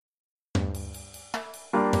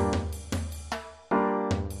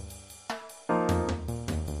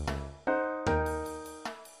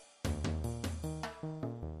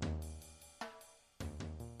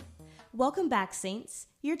Welcome back, Saints.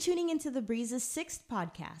 You're tuning into The Breeze's 6th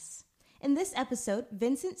podcast. In this episode,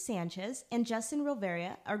 Vincent Sanchez and Justin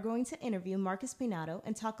Rivera are going to interview Marcus Peinado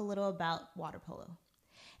and talk a little about water polo.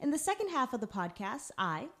 In the second half of the podcast,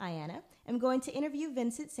 Iana, am going to interview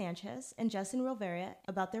Vincent Sanchez and Justin Rivera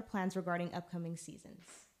about their plans regarding upcoming seasons.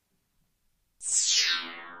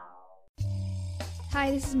 Hi,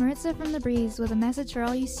 this is Maritza from The Breeze with a message for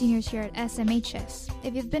all you seniors here at SMHS.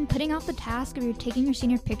 If you've been putting off the task of taking your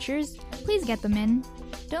senior pictures, please get them in.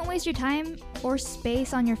 Don't waste your time or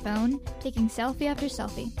space on your phone taking selfie after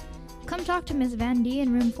selfie. Come talk to Ms. Van D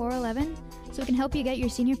in room 411 so we can help you get your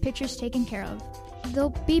senior pictures taken care of.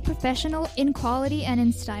 They'll be professional in quality and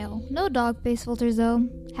in style. No dog face filters though.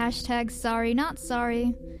 Hashtag sorry not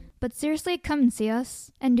sorry. But seriously, come and see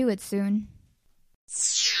us, and do it soon.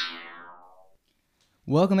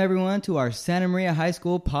 Welcome, everyone, to our Santa Maria High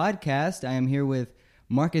School podcast. I am here with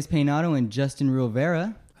Marcus Peinado and Justin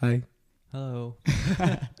Rivera. Hi. Hello.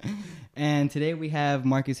 And today we have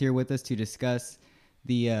Marcus here with us to discuss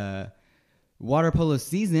the water polo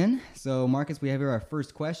season. So, Marcus, we have here our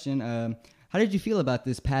first question. How did you feel about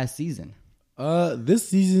this past season? This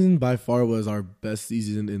season by far was our best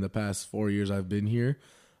season in the past 4 years I've been here.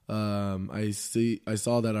 I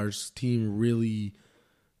saw that our team really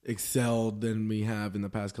excelled than we have in the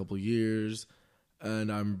past couple of years,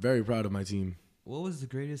 and I'm very proud of my team. What was the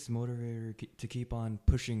greatest motivator to keep on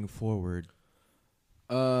pushing forward?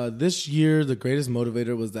 This year, the greatest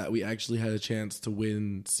motivator was that we actually had a chance to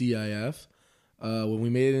win CIF. When we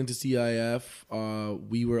made it into CIF,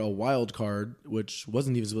 we were a wild card, which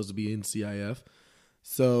wasn't even supposed to be in CIF.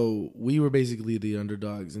 So we were basically the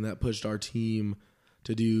underdogs, and that pushed our team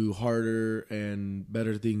to do harder and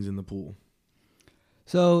better things in the pool.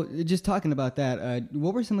 So, just talking about that,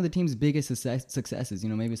 what were some of the team's biggest successes? You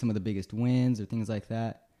know, maybe some of the biggest wins or things like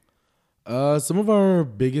that? Some of our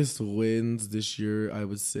biggest wins this year, I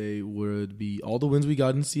would say, would be all the wins we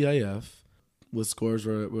got in CIF with scores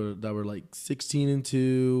that were like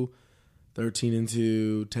 16-2,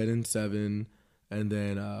 13-2, 10-7, and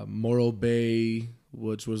then Morro Bay,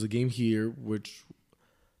 which was a game here, which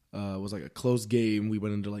was like a close game. We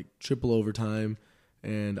went into like triple overtime,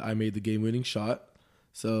 and I made the game-winning shot.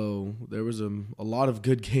 So there was a lot of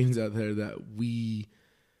good games out there that we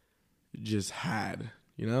just had,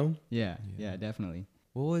 you know? Yeah, definitely.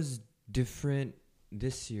 What was different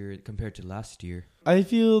this year compared to last year? I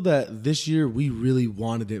feel that this year we really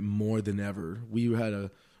wanted it more than ever. We had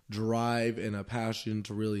a drive and a passion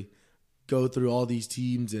to really go through all these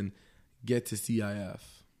teams and get to CIF.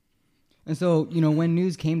 And so, you know, when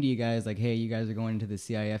news came to you guys, like, hey, you guys are going into the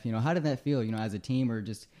CIF, you know, how did that feel, you know, as a team or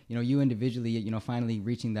just, you know, you individually, you know, finally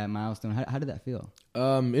reaching that milestone? How did that feel?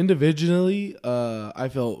 Individually, I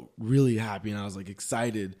felt really happy and I was, like,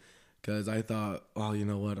 excited because I thought, oh, you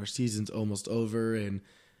know what, our season's almost over and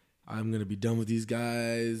I'm going to be done with these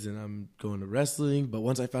guys and I'm going to wrestling. But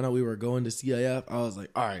once I found out we were going to CIF, I was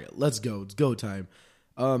like, all right, let's go. It's go time.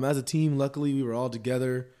 As a team, luckily, we were all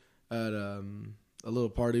together at a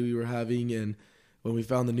little party we were having, and when we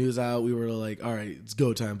found the news out, we were like, all right, it's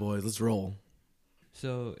go time, boys. Let's roll.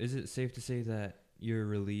 So is it safe to say that you're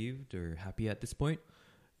relieved or happy at this point?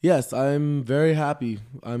 Yes, I'm very happy.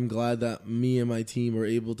 I'm glad that me and my team were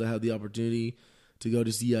able to have the opportunity to go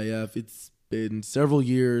to CIF. It's been several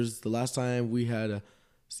years. The last time we had a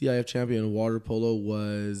CIF champion in water polo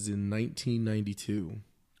was in 1992.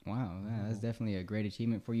 Wow, that's definitely a great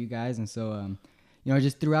achievement for you guys. And so, you know,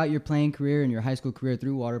 just throughout your playing career and your high school career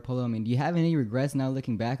through water polo, I mean, do you have any regrets now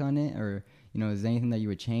looking back on it? Or, you know, is there anything that you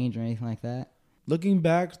would change or anything like that? Looking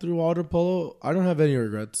back through water polo, I don't have any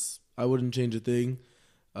regrets. I wouldn't change a thing.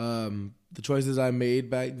 The choices I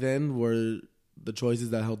made back then were the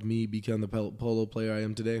choices that helped me become the polo player I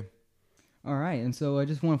am today. All right. And so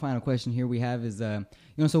just one final question here we have is, you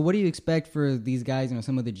know, so what do you expect for these guys, you know,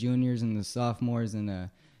 some of the juniors and the sophomores and,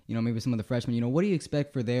 you know, maybe some of the freshmen, you know, what do you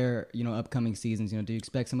expect for their, you know, upcoming seasons? You know, do you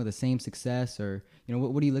expect some of the same success or, you know,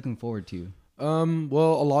 what are you looking forward to?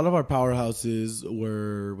 Well, a lot of our powerhouses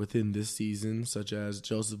were within this season, such as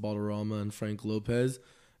Joseph Balderrama and Frank Lopez.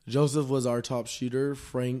 Joseph was our top shooter.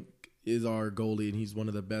 Frank is our goalie, and he's one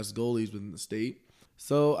of the best goalies within the state.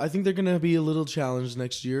 So I think they're going to be a little challenged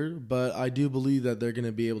next year, but I do believe that they're going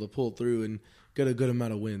to be able to pull through and get a good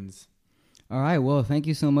amount of wins. All right. Well, thank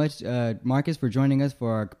you so much, Marcus, for joining us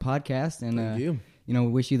for our podcast. And, thank you. You know,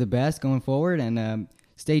 we wish you the best going forward. And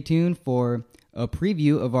stay tuned for a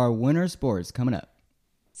preview of our winter sports coming up.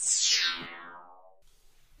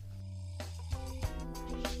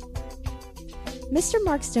 Mr.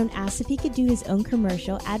 Mark Stone asked if he could do his own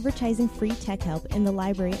commercial advertising free tech help in the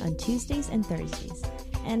library on Tuesdays and Thursdays.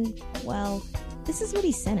 And, well, this is what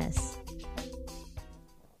he sent us.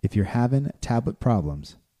 If you're having tablet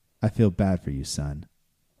problems, I feel bad for you, son.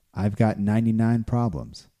 I've got 99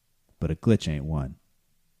 problems, but a glitch ain't one.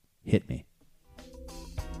 Hit me.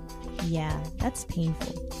 Yeah, that's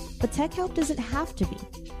painful. But tech help doesn't have to be.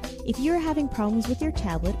 If you're having problems with your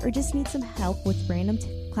tablet or just need some help with random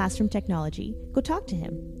classroom technology, go talk to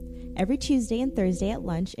him. Every Tuesday and Thursday at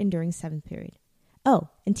lunch and during 7th period. Oh,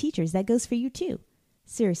 and teachers, that goes for you too.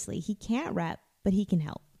 Seriously, he can't rap, but he can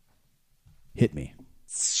help. Hit me.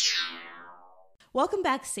 Welcome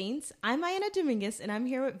back, Saints. I'm Ayana Dominguez, and I'm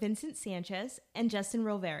here with Vincent Sanchez and Justin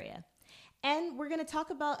Roveria. And we're going to talk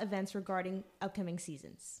about events regarding upcoming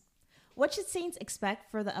seasons. What should Saints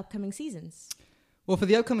expect for the upcoming seasons? Well, for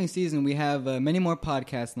the upcoming season, we have many more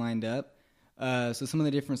podcasts lined up. So some of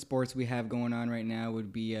the different sports we have going on right now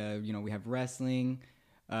would be, we have wrestling,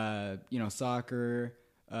 soccer,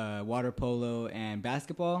 water polo, and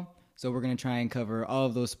basketball. So we're going to try and cover all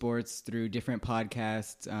of those sports through different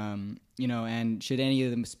podcasts, and should any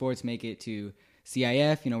of the sports make it to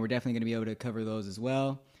CIF, we're definitely going to be able to cover those as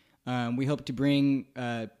well. We hope to bring,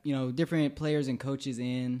 different players and coaches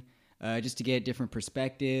in just to get different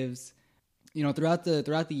perspectives. Throughout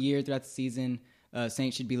the year, throughout the season,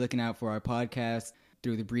 Saints should be looking out for our podcast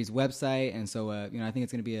through the Breeze website. And so, I think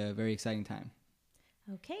it's going to be a very exciting time.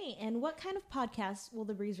 Okay, and what kind of podcasts will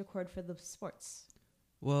the Breeze record for the sports?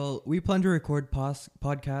 Well, we plan to record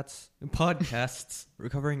podcasts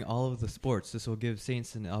covering all of the sports. This will give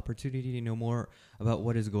Saints an opportunity to know more about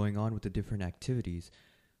what is going on with the different activities.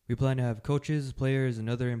 We plan to have coaches, players, and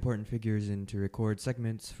other important figures in to record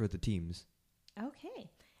segments for the teams.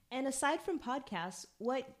 Okay. And aside from podcasts,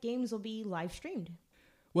 what games will be live streamed?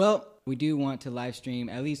 Well, we do want to live stream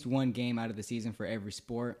at least one game out of the season for every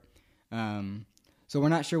sport. So we're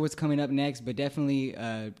not sure what's coming up next, but definitely,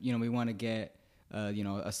 we want to get,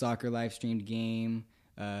 a soccer live streamed game,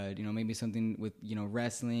 maybe something with,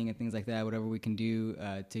 wrestling and things like that, whatever we can do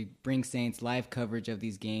to bring Saints live coverage of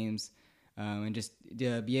these games and just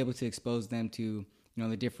be able to expose them to,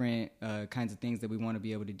 the different kinds of things that we want to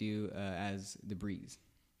be able to do as the Breeze.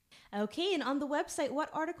 Okay, and on the website, what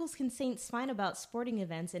articles can Saints find about sporting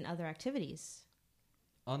events and other activities?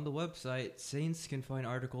 On the website, Saints can find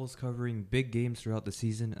articles covering big games throughout the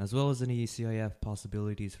season, as well as any CIF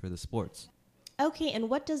possibilities for the sports. Okay, and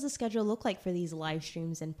what does the schedule look like for these live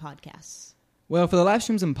streams and podcasts? Well, for the live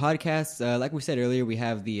streams and podcasts, like we said earlier, we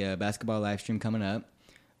have the basketball live stream coming up.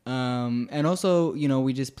 And also,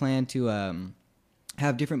 we just plan to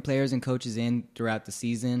have different players and coaches in throughout the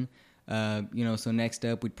season. So next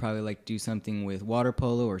up, we'd probably like to do something with water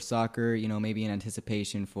polo or soccer, maybe in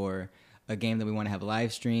anticipation for a game that we want to have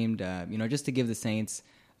live streamed, just to give the Saints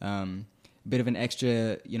a bit of an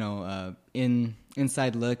extra,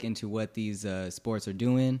 inside look into what these sports are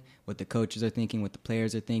doing, what the coaches are thinking, what the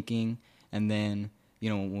players are thinking. And then,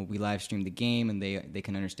 when we live stream the game and they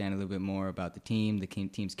can understand a little bit more about the team, the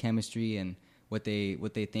team's chemistry and what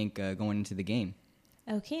they think going into the game.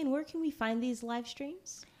 Okay, and where can we find these live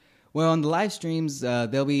streams? Well, on the live streams,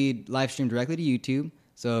 they'll be live streamed directly to YouTube.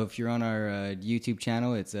 So if you're on our YouTube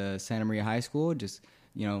channel, it's Santa Maria High School. Just,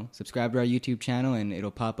 subscribe to our YouTube channel, and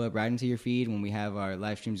it'll pop up right into your feed when we have our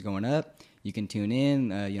live streams going up. You can tune in,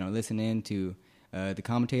 listen in to the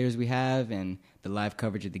commentators we have and the live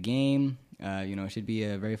coverage of the game. It should be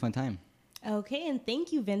a very fun time. Okay, and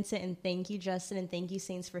thank you, Vincent, and thank you, Justin, and thank you,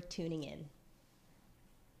 Saints, for tuning in.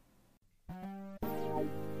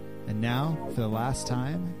 And now, for the last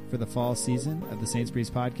time for the fall season of the Saints Breeze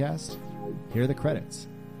podcast, here are the credits.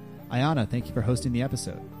 Ayana, thank you for hosting the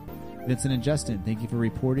episode. Vincent and Justin, thank you for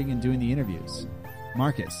reporting and doing the interviews.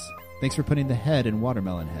 Marcus, thanks for putting the head in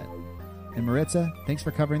Watermelon Head. And Maritza, thanks for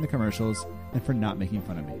covering the commercials and for not making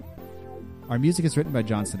fun of me. Our music is written by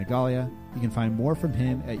John Senegalia. You can find more from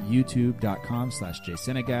him at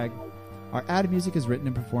youtube.com/jsenegag. Our ad music is written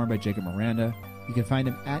and performed by Jacob Miranda. You can find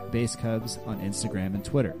him at Bass Cubs on Instagram and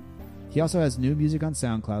Twitter. He also has new music on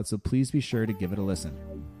SoundCloud, so please be sure to give it a listen.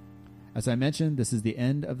 As I mentioned, this is the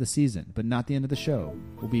end of the season, but not the end of the show.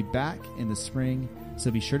 We'll be back in the spring,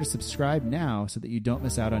 so be sure to subscribe now so that you don't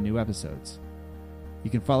miss out on new episodes. You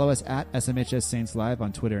can follow us at SMHS Saints Live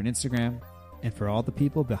on Twitter and Instagram. And for all the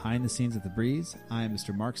people behind the scenes at The Breeze, I am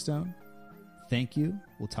Mr. Mark Stone. Thank you.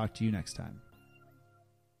 We'll talk to you next time.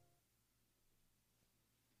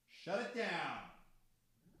 Shut it down.